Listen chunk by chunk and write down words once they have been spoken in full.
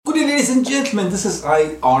Ladies and gentlemen, this is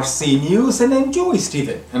IRC News and I'm Joey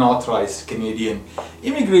Stephen, an authorized Canadian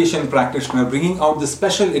immigration practitioner, bringing out the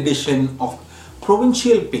special edition of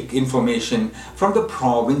Provincial Pick information from the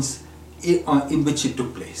province in which it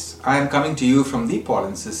took place. I am coming to you from the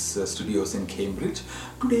Paulinsis studios in Cambridge.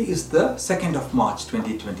 Today is the 2nd of March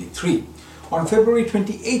 2023. On February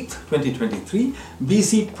 28, 2023,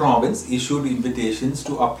 BC province issued invitations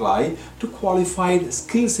to apply to qualified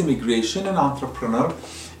skills immigration and entrepreneur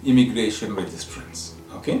immigration registrants.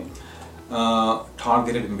 Okay,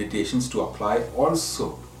 targeted invitations to apply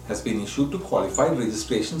also has been issued to qualified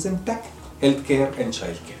registrations in tech, healthcare and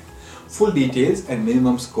childcare. Full details and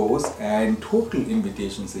minimum scores and total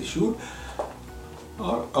invitations issued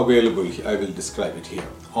are available. I will describe it here.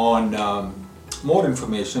 More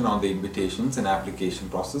information on the invitations and application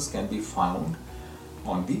process can be found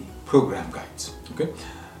on the program guides. Okay,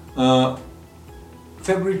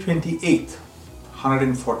 February 28th,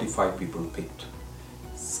 145 people picked.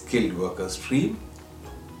 Skilled worker stream,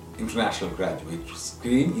 international graduate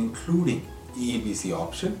stream including EEBC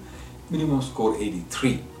option, minimum score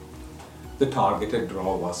 83. The targeted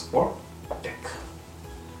draw was for tech.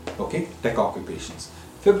 Okay, tech occupations.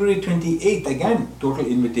 February 28th, again, total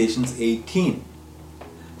invitations 18.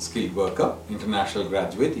 Skilled worker, international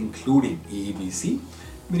graduate including EEBC,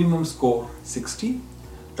 minimum score 60.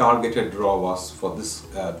 Targeted draw was for this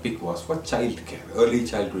pick was for childcare, early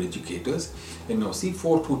childhood educators, NOC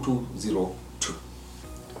 42202.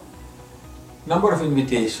 Number of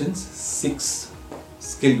invitations 6.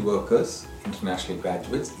 Skilled workers, international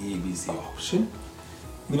graduates, EEBC option,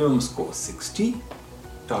 minimum score 60.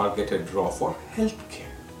 Targeted draw for healthcare.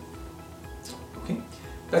 Okay,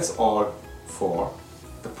 that's all for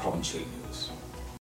the provincial news.